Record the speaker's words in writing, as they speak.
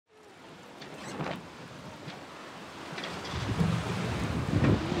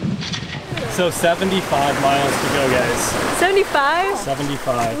So 75 miles to go, guys. 75?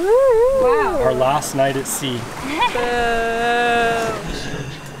 75. Woo. Wow. Our last night at sea.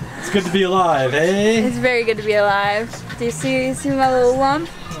 It's good to be alive, eh? It's very good to be alive. Do you see my little lump?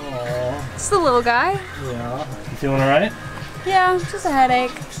 Aww. Just a little guy. Yeah. You feeling alright? Yeah, just a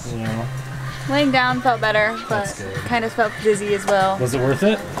headache. Yeah. Laying down felt better, but kind of felt dizzy as well. Was it worth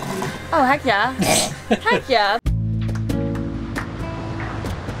it? Oh, heck yeah. Heck yeah.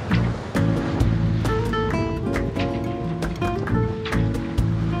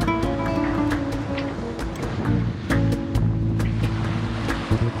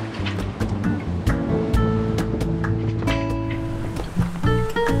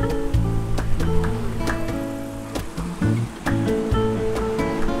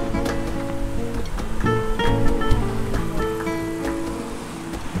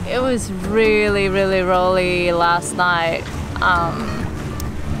 It was really rolly last night.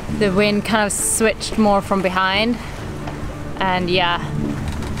 The wind kind of switched more from behind, and yeah,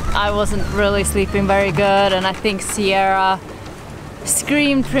 I wasn't really sleeping very good, and I think Sierra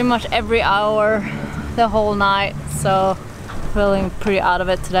screamed pretty much every hour the whole night, so feeling pretty out of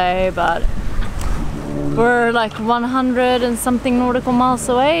it today. But we're like 100 and something nautical miles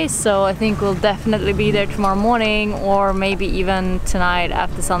away, so I think we'll definitely be there tomorrow morning, or maybe even tonight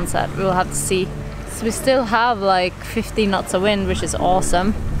after sunset. We'll have to see. So we still have like 50 knots of wind, which is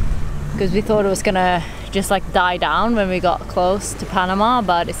awesome, because we thought it was gonna just like die down when we got close to Panama,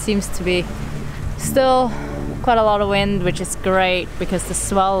 but it seems to be still quite a lot of wind, which is great because the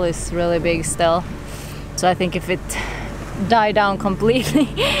swell is really big still. So I think if it die down completely,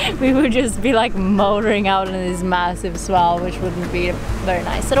 we would just be like motoring out in this massive swell, which wouldn't be very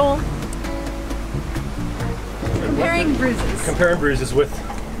nice at all. Comparing bruises. Comparing bruises with...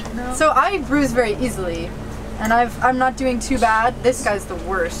 So I bruise very easily, and I'm not doing too bad. This guy's the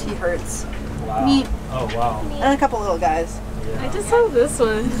worst. He hurts. Wow. Me. Oh wow. And a couple little guys. Yeah. I just have this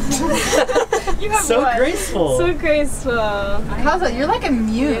one. You have so what? graceful. So graceful. Kaza, you're like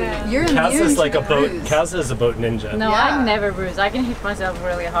immune. Yeah. You're immune. Kaza's like a boat. bruise. Kaza is a boat ninja. No, Yeah. I never bruise. I can hit myself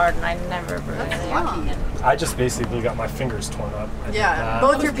really hard and I never bruise. Lucky. I just basically got my fingers torn up. I did Yeah, that.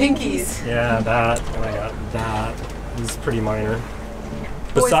 both your pinkies. Yeah, that, and I got that. This is pretty minor.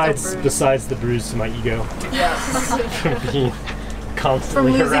 Boys don't Besides, bruise. the bruise to my ego Yeah. from being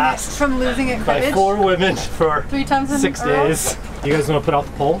constantly harassed from losing it by cribbage 4 women for 3 times in 6 a row. days. You guys want to put out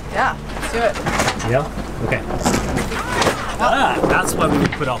the pole? Yeah, let's do it. Yeah? Okay. Ah, that's why we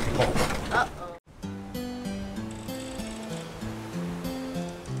would put out the pole.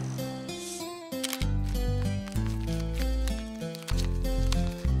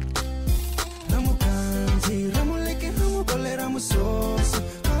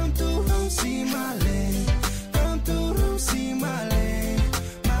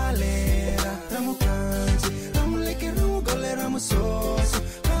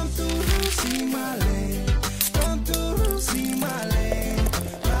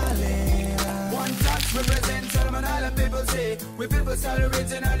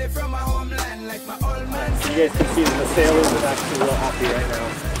 You guys can see that the sailors are actually real happy right now.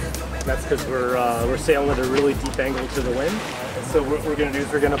 That's because we're sailing at a really deep angle to the wind. So what we're going to do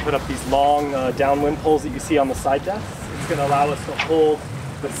is we're going to put up these long downwind poles that you see on the side deck. It's going to allow us to hold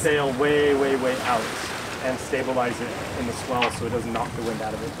the sail way out and stabilize it in the swell so it doesn't knock the wind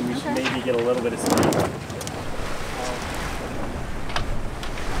out of it. And we should maybe get a little bit of speed.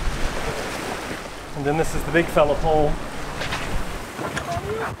 And then this is the big fella pole.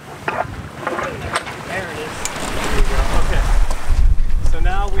 There it is. There you go. Okay. So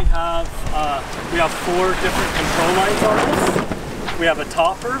now we have 4 different control lines on this. We have a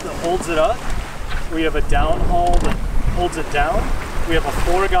topper that holds it up. We have a downhaul that holds it down. We have a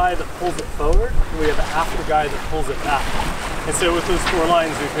fore guy that pulls it forward. And we have an after guy that pulls it back. And so with those 4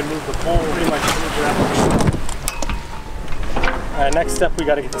 lines, we can move the pole pretty much wherever. Next step, we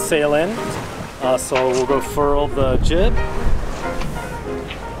got to get the sail in. So we'll go furl the jib.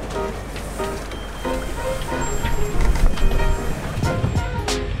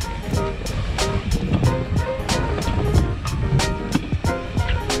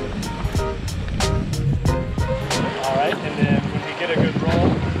 Alright, and then when we get a good roll,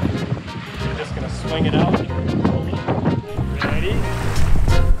 we're just going to swing it out. Ready?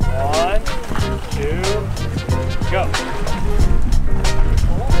 1, 2, go.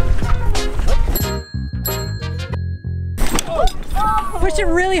 Push it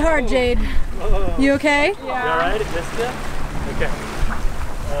really hard, Jade. You okay? Yeah. You alright? It missed it? Okay.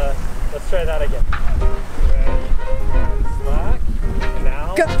 Let's try that again. Ready? Slack. And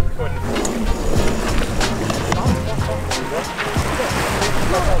now. Go. Go ahead.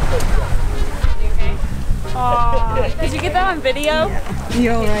 Did you get that on video?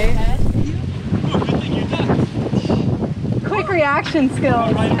 You alright? Quick reaction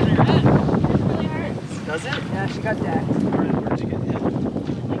skills. Right over your head. It really hurts. Does it? Yeah, she got decked. Where'd you get hit?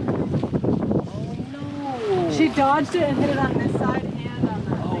 Oh no! She dodged it and hit it on this side and on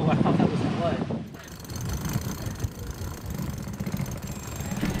that. Oh, I thought that was blood.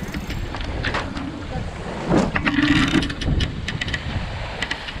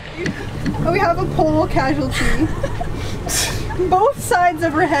 We have a pole casualty. Both sides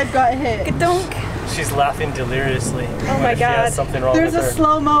of her head got hit. Donk. She's laughing deliriously. Oh my She has God. something wrong There's with a her.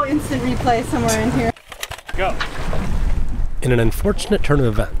 slow-mo instant replay somewhere in here. Go. In an unfortunate turn of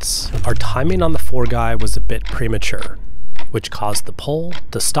events, our timing on the fore guy was a bit premature, which caused the pole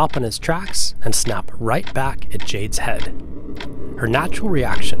to stop in its tracks and snap right back at Jade's head. Her natural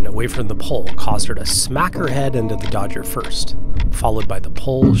reaction away from the pole caused her to smack her head into the Dodger first, followed by the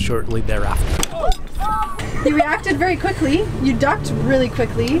pole shortly thereafter. You reacted very quickly. You ducked really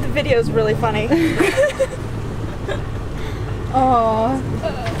quickly. The video's really funny.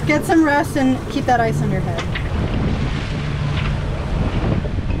 Oh, get some rest and keep that ice on your head.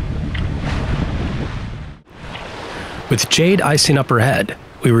 With Jade icing up her head,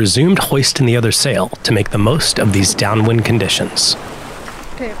 we resumed hoisting the other sail to make the most of these downwind conditions.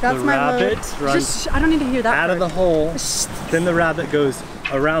 Okay, that's The my rabbit load. runs I don't need to hear that out of the part. hole, then the rabbit goes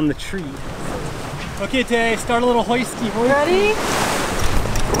around the tree. Okay, Tay, start a little hoisty. Ready?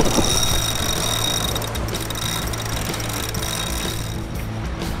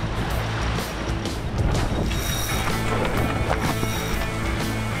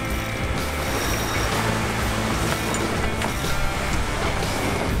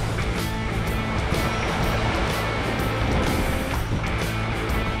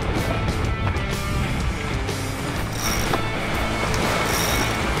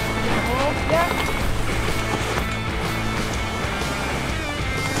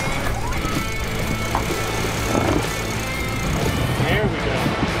 There we go.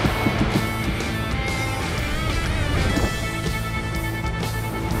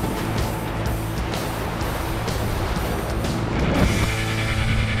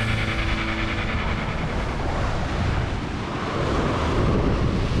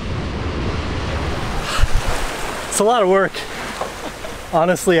 It's a lot of work.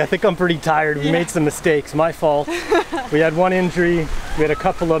 Honestly, I think I'm pretty tired. We made some mistakes, my fault. We had one injury, we had a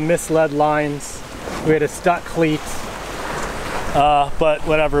couple of misled lines, we had a stuck cleat. But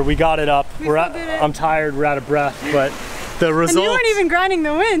whatever, we got it up. I'm tired, we're out of breath, but the results. And you weren't even grinding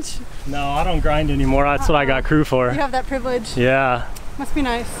the winch. No, I don't grind anymore. That's what I got crew for. You have that privilege. Yeah. Must be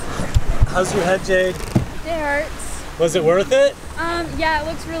nice. How's your head, Jade? It hurts. Was it worth it? Yeah, it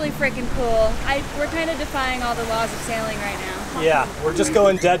looks really freaking cool. We're kind of defying all the laws of sailing right now. Yeah, we're just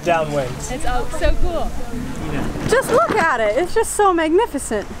going dead downwind. It's so cool. Just look at it. It's just so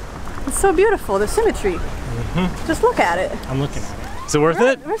magnificent. It's so beautiful, the symmetry. Just look at it. I'm looking at it. Is it worth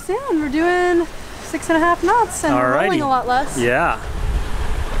it? We're sailing. We're doing 6.5 knots and we're rolling Alrighty. a lot less. Yeah.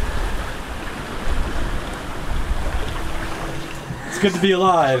 It's good to be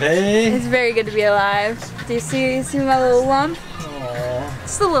alive, eh? It's very good to be alive. Do you see my little lump? Aww.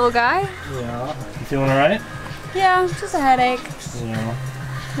 It's the little guy. Yeah. You feeling alright? Yeah, just a headache. Yeah.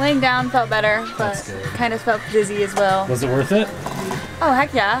 Laying down felt better, but That's good. kind of felt dizzy as well. Was it worth it? Oh,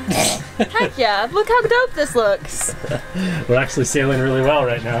 heck yeah. Heck yeah. Look how dope this looks. We're actually sailing really well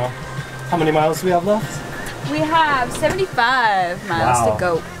right now. How many miles do we have left? We have 75 miles Wow. to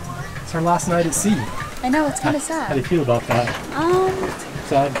go. It's our last night at sea. I know, it's kind of How do you sad. feel about that?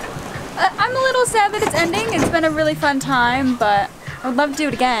 Sad? I'm a little sad that it's ending. It's been a really fun time, but I would love to do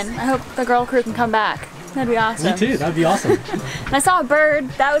it again. I hope the girl crew can come back. That'd be awesome. Me too, that'd be awesome. And I saw a bird.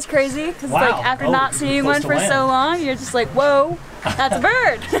 That was crazy. Because Wow. like after Oh, not seeing close one to for land. so long, you're just like, whoa, that's a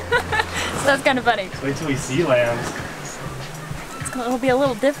bird. So that's kind of funny. Wait till we see land. It'll be a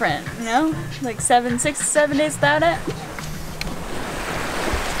little different, you know? Like 6 to 7 days without it.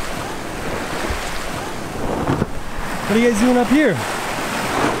 What are you guys doing up here? The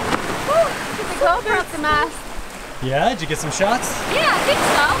cobra up the mast. Yeah, did you get some shots? Yeah, I think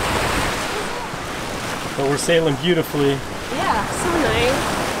so. But we're sailing beautifully. Yeah, so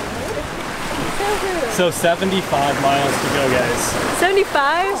nice. So 75 miles to go, guys.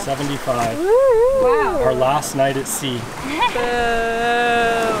 75? 75. Wow. Our last night at sea. Boo.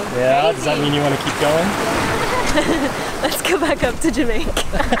 Yeah, does that mean you want to keep going? Let's go back up to Jamaica.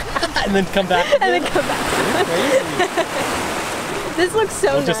 And then come back again? And then come back. Crazy. This looks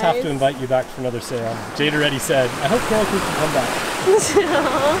so We'll just have to invite you back for another sail. Jade already said, I hope Girl Crew can come back.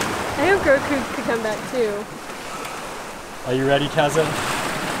 I hope Girl Crew could come back too. Are you ready, cousin?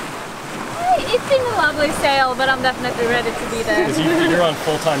 I it's been a lovely sail, but I'm definitely ready to be there. Because you're on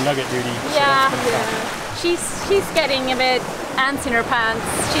full-time nugget duty. Yeah. She's getting a bit ants in her pants.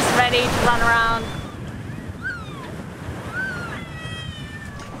 She's ready to run around.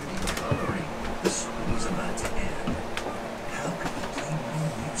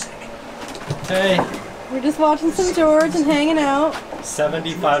 Hey. We're just watching some George and hanging out.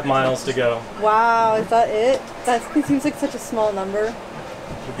 75 miles to go. Wow, is that it? That seems like such a small number.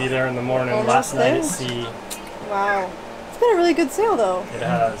 We'll be there in the morning. Almost Last night there? at sea. Wow. It's been a really good sail though. It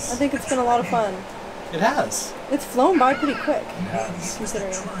has. I think it's been a lot of fun. It has. It's flown by pretty quick, It has.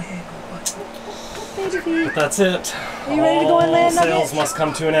 considering. Baby feet. But that's it. Are you ready to go on land, All sails Nugget? must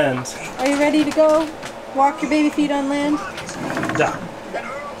come to an end. Are you ready to go? Walk your baby feet on land? Yeah.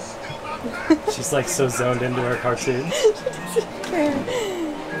 She's like so zoned into her cartoons.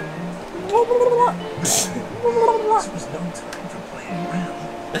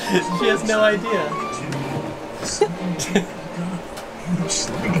 She has no idea.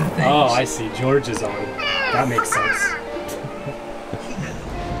 Oh, I see. George is on. That makes sense.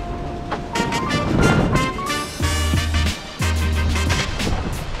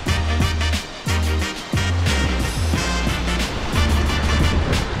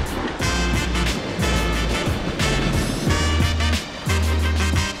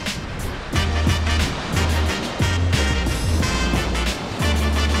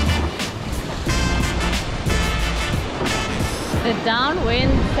 The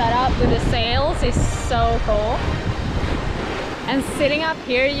downwind setup with the sails is so cool. And sitting up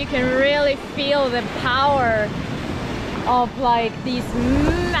here you can really feel the power of like these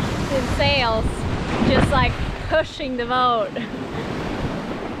massive sails just like pushing the boat.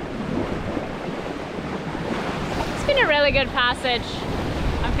 It's been a really good passage.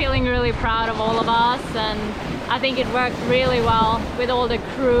 I'm feeling really proud of all of us, and I think it worked really well with all the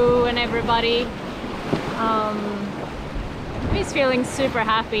crew and everybody. I'm just feeling super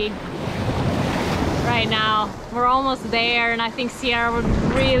happy right now. We're almost there, and I think Sierra would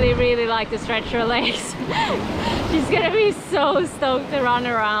really like to stretch her legs. She's gonna be so stoked to run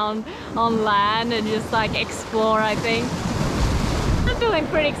around on land and just like explore, I think. I'm feeling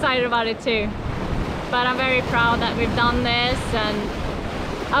pretty excited about it too. But I'm very proud that we've done this, and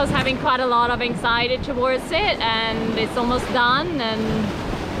I was having quite a lot of anxiety towards it, and it's almost done, and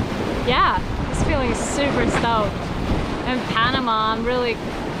yeah, just feeling super stoked. In Panama, I'm really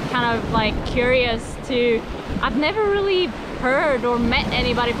kind of like curious to, I've never really heard or met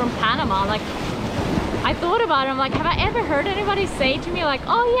anybody from Panama. Like, I thought about it, I'm like, have I ever heard anybody say to me like,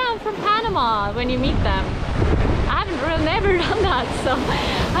 oh yeah, I'm from Panama, when you meet them? I haven't really never done that, so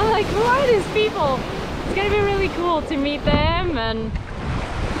I'm like, who are these people? It's gonna be really cool to meet them, and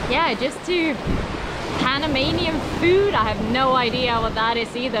yeah, just to Panamanian food, I have no idea what that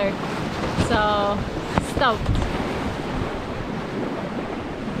is either. So, stoked.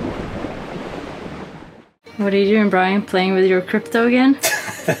 What are you doing, Brian? Playing with your crypto again?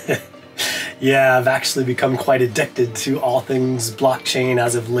 Yeah, I've actually become quite addicted to all things blockchain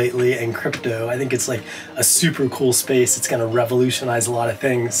as of lately, and crypto. I think it's like a super cool space. It's gonna revolutionize a lot of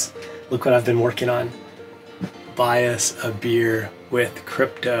things. Look what I've been working on. Buy us a beer with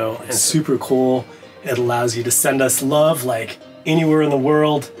crypto, and super cool. It allows you to send us love like anywhere in the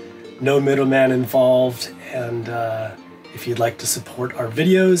world, no middleman involved, and if you'd like to support our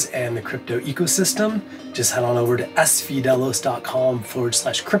videos and the crypto ecosystem, just head on over to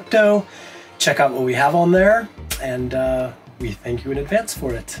svdelos.com/crypto. Check out what we have on there, and we thank you in advance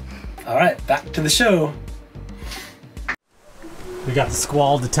for it. All right, back to the show. We got the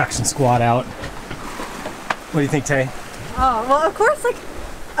squall detection squad out. What do you think, Tay? Oh, well, of course, like,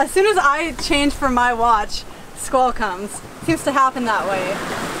 as soon as I change from my watch, squall comes. Seems to happen that way.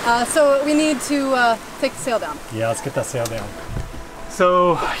 So we need to take the sail down. Yeah, let's get that sail down.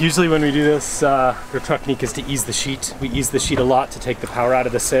 So usually when we do this, the technique is to ease the sheet. We ease the sheet a lot to take the power out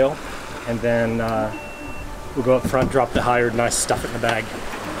of the sail, and then we'll go up front, drop the halyard, and I stuff it in the bag.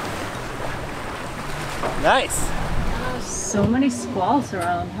 Nice. So many squalls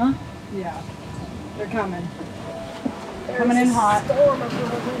around, huh? Yeah, they're coming. They're coming in hot.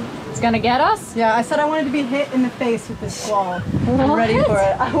 It's gonna get us? Yeah, I said I wanted to be hit in the face with this squall. I'm ready for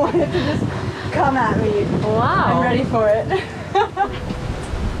it. I wanted to just come at me. Wow. I'm ready for it.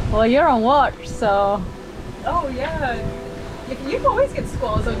 Well, you're on watch, so. Oh yeah. You always get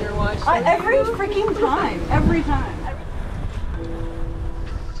squalls on your watch. Every freaking time. Every time.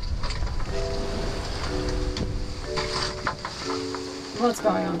 What's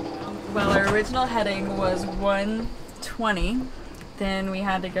going on? Well, our original heading was 120. Then we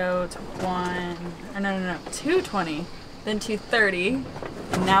had to go to 220, then 230,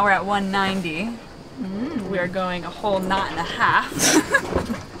 And now we're at 190. We are going a whole knot and a half.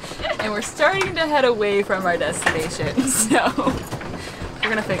 And we're starting to head away from our destination. So we're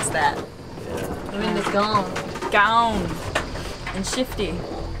gonna fix that. The wind is gone. Gone and shifty.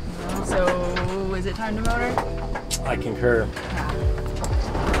 So is it time to motor? I concur.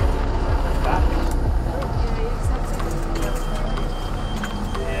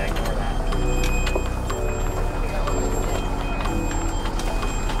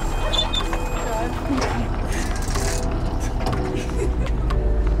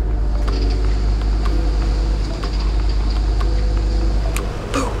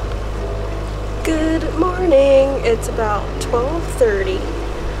 Good morning. It's about 12:30.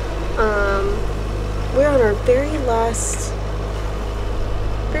 We're on our very last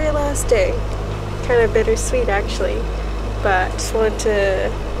day. Kind of bittersweet actually, but just wanted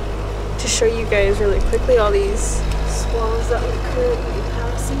to show you guys really quickly all these squalls that we're currently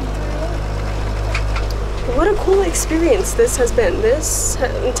passing through. What a cool experience this has been. This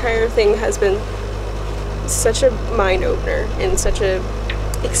entire thing has been such a mind opener and such a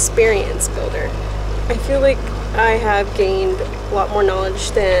experience builder. I feel like I have gained a lot more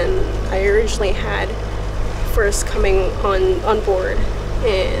knowledge than I originally had first coming on board,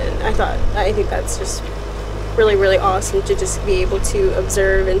 and I think that's just really awesome to just be able to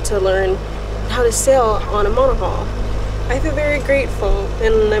observe and to learn how to sail on a monohull. I feel very grateful,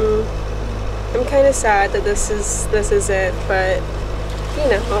 and I'm kind of sad that this is it, but you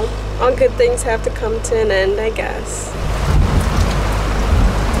know, all good things have to come to an end, I guess.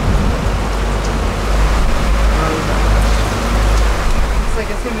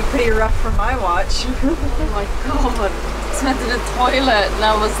 It's gonna be pretty rough for my watch. Oh my god. I went to the toilet and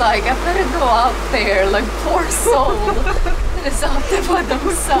I was like, I better go out there, like poor soul that is out there by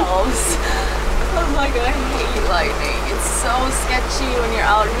themselves. I'm like, I hate lightning. It's so sketchy when you're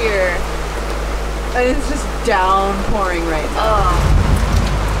out here. And it's just downpouring right now.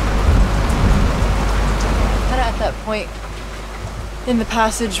 Kind of at that point in the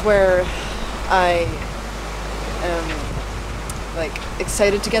passage where I am like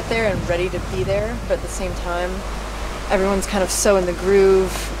excited to get there and ready to be there, but at the same time everyone's kind of so in the groove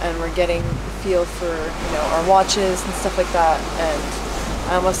and we're getting the feel for, you know, our watches and stuff like that, and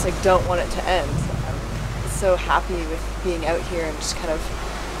I almost like don't want it to end. I'm so happy with being out here and just kind of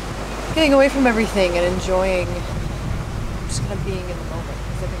getting away from everything and enjoying just kind of being in the moment,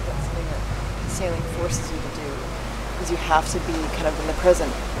 because I think that's something that sailing forces you to do, is you have to be kind of in the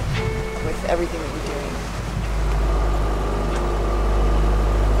present with everything that you're doing.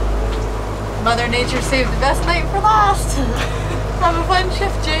 Mother Nature saved the best night for last. Have a fun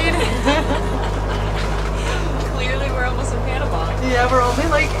shift, Jade. Clearly we're almost in Panama. Yeah, we're only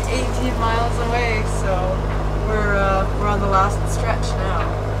like 18 miles away, so we're on the last stretch now.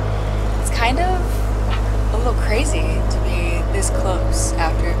 It's kind of a little crazy to be this close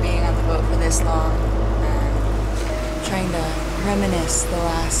after being on the boat for this long and trying to reminisce the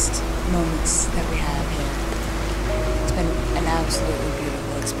last moments that we have here. It's been an absolutely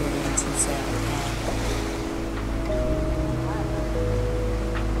beautiful experience in sailing.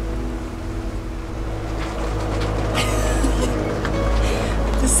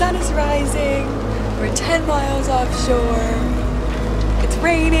 The sun is rising. We're 10 miles offshore. It's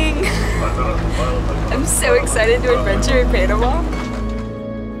raining. I'm so excited to adventure in Panama.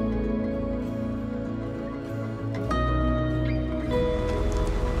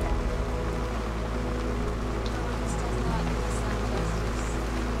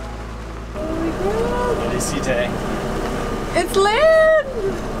 What do you see today? It's land!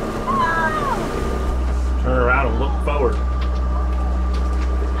 Turn around and look forward.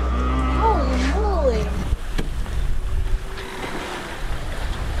 Holy moly.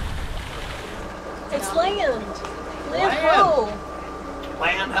 It's land. Land ho.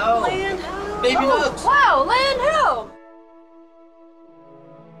 Land ho. Land ho. Baby nuts. Wow, land ho.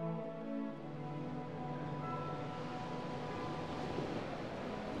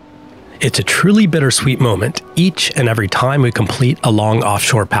 It's a truly bittersweet moment each and every time we complete a long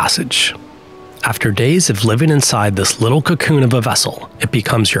offshore passage. After days of living inside this little cocoon of a vessel, it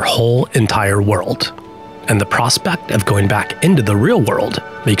becomes your whole entire world. And the prospect of going back into the real world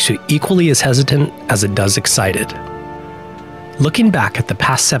makes you equally as hesitant as it does excited. Looking back at the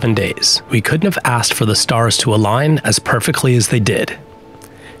past 7 days, we couldn't have asked for the stars to align as perfectly as they did.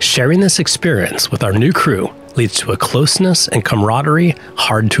 Sharing this experience with our new crew leads to a closeness and camaraderie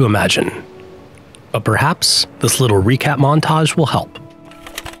hard to imagine. But perhaps this little recap montage will help.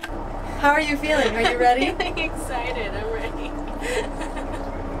 How are you feeling? Are you ready? I'm feeling excited. I'm ready.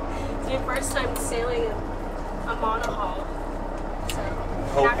 It's my first time sailing a monohull. So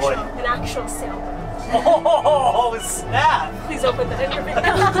Oh boy. An actual sailboat. Oh, snap! Please open that in your video.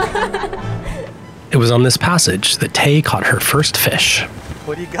 It was on this passage that Tay caught her first fish,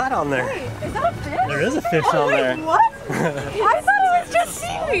 What do you got on there? Is that a fish? There is a fish on there. What? I thought it was just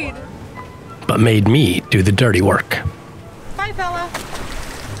seaweed. but made me do the dirty work. Bye, fella.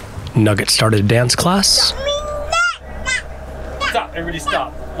 Nugget started dance class. Stop, everybody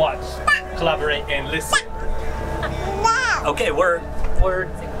stop. Watch. Collaborate and listen. Okay, word.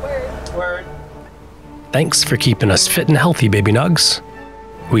 Thanks for keeping us fit and healthy, baby nugs.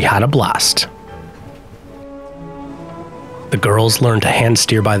 We had a blast. The girls learned to hand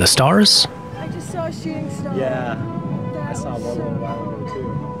steer by the stars. I just saw a shooting star. Yeah, I saw one a little while ago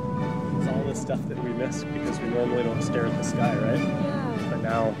too. It's all the stuff that we miss because we normally don't stare at the sky, right? Yeah. But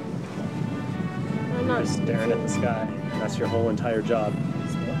now I'm you're not just staring at the sky. That's your whole entire job.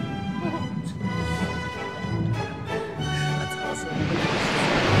 That's awesome.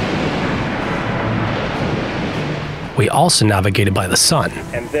 We also navigated by the sun.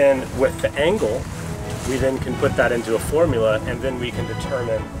 And then with the angle, we then can put that into a formula, and then we can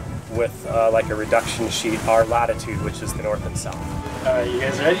determine with like a reduction sheet our latitude, which is the north and south. You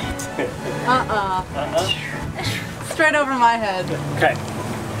guys ready? Straight over my head. Okay.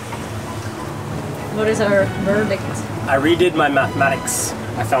 What is our verdict? I redid my mathematics.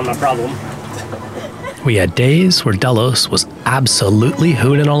 I found my problem. We had days where Delos was absolutely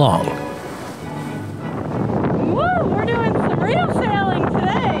hooning along. Woo! We're doing some real sailing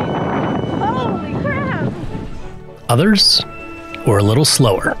today. Holy crap! Others were a little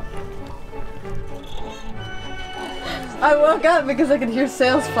slower. I woke up because I could hear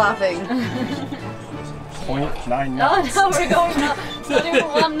sails flapping. 0.9 Oh knots. no, we're going not. It's not even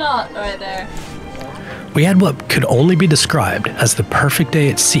 1 knot right there. We had what could only be described as the perfect day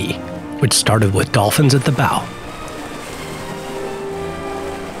at sea, which started with dolphins at the bow,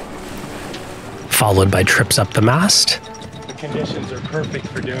 followed by trips up the mast, The conditions are perfect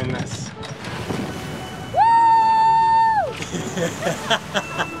for doing this.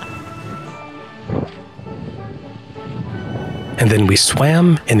 and then we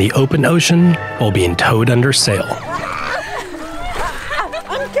swam in the open ocean while being towed under sail.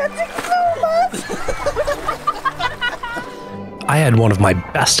 I'm catching so much! I had one of my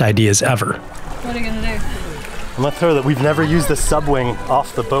best ideas ever. What are you gonna do? I'm gonna throw that. We've never used the subwing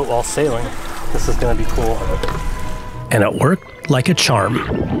off the boat while sailing. This is gonna be cool. And it worked like a charm.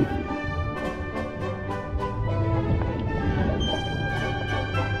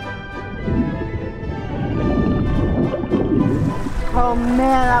 Oh man,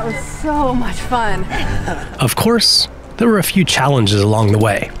 that was so much fun. Of course, there were a few challenges along the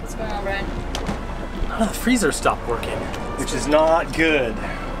way. What's going on, Brian? The freezer stopped working, which is not good.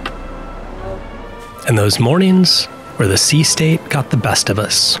 And those mornings where the sea state got the best of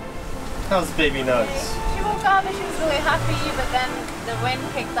us. How's baby nuts? She woke up and she was really happy, but then the wind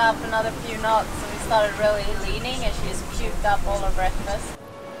picked up another few knots, so we started really leaning and she just puked up all her breakfast.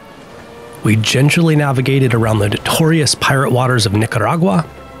 We gingerly navigated around the notorious pirate waters of Nicaragua.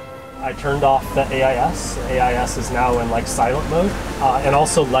 I turned off the AIS. The AIS is now in like silent mode, and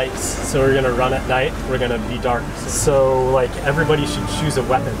also lights. So we're gonna run at night. We're gonna be dark. So like everybody should choose a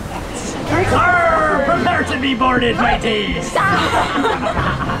weapon. Arr, prepare to be boarded, mateys!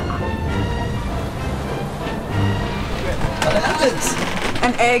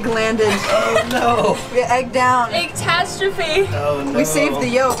 An egg landed. Oh no! The egg down. Egg-tastrophe! Oh no! We saved the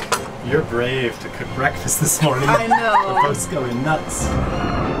yolk. You're brave to cook breakfast this morning. I know. The boat's going nuts.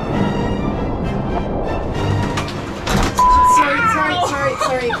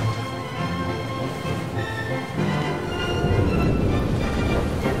 Sorry.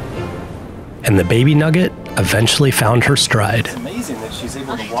 And the baby nugget eventually found her stride. It's amazing that she's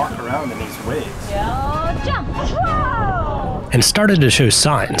able to walk around in these waves. Yo, jump! Whoa! And started to show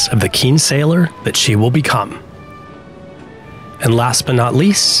signs of the keen sailor that she will become. And last but not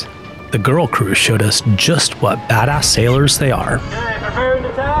least, the girl crew showed us just what badass sailors they are. Okay, preparing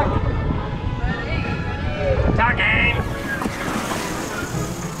to attack. Attacking!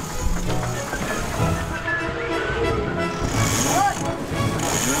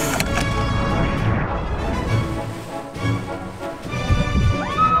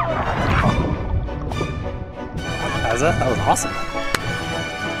 That was awesome.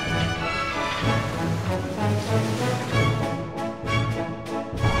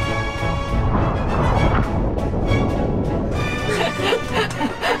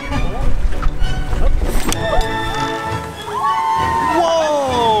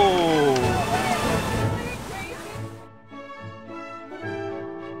 Whoa!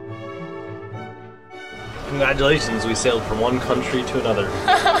 Congratulations, we sailed from one country to another.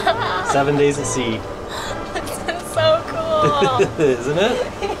 7 days at sea. That's so cool. Isn't it?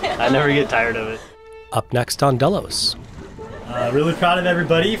 Yeah. I never get tired of it. Up next on Delos. Really proud of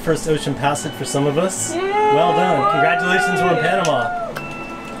everybody. First ocean passage for some of us. Yay. Well done. Congratulations, we're in Panama.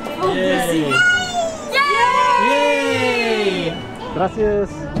 Yay. Yay. Yay. Gracias.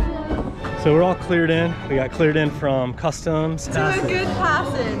 So we're all cleared in. We got cleared in from customs. To a good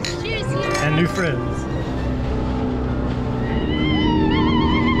passage. Cheers, and new friends.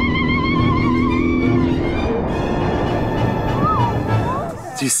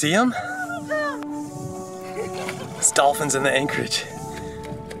 Do you see them? It's dolphins in the anchorage.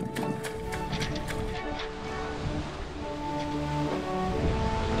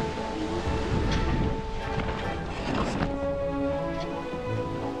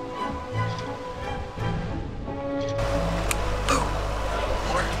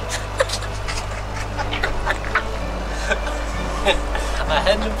 I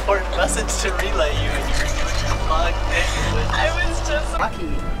had an important message to relay you and you were doing your vlog. I was just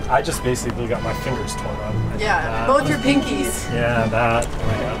lucky. I just basically got my fingers torn up. Yeah, both your pinkies. Yeah, that. I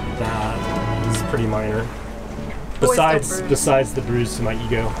got that. It's pretty minor. Besides the bruise to my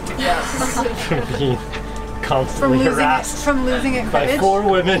ego. Yes. From being constantly harassed from losing it by 4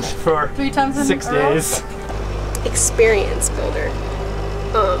 women for 3 times in 6 days. Experience builder.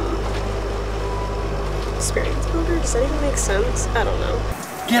 Experience builder? Does that even make sense? I don't know.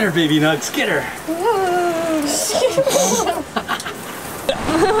 Get her, baby nugs, get her!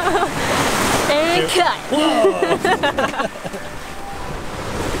 And cut.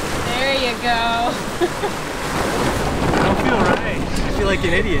 There you go. I don't feel right. I feel like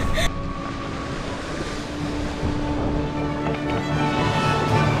an idiot.